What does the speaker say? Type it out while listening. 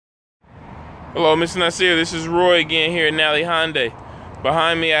Hello, Mr. Nassir. This is Roy again here at Nally Hyundai.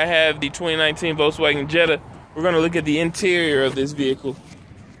 Behind me, I have the 2019 Volkswagen Jetta. We're going to look at the interior of this vehicle.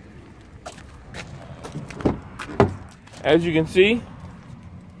 As you can see,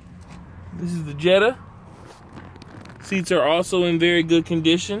 this is the Jetta. Seats are also in very good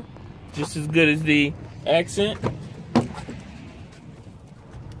condition, just as good as the Accent.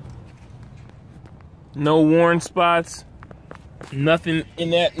 No worn spots. Nothing in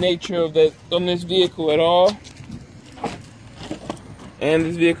that nature on this vehicle at all. And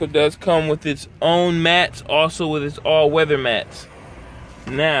this vehicle does come with its own mats, also with its all-weather mats.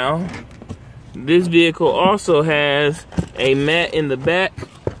 Now, this vehicle also has a mat in the back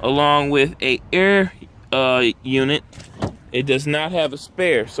along with a air unit. It does not have a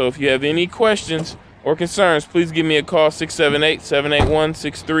spare. So if you have any questions or concerns, please give me a call,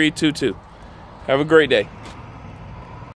 678-781-6322. Have a great day.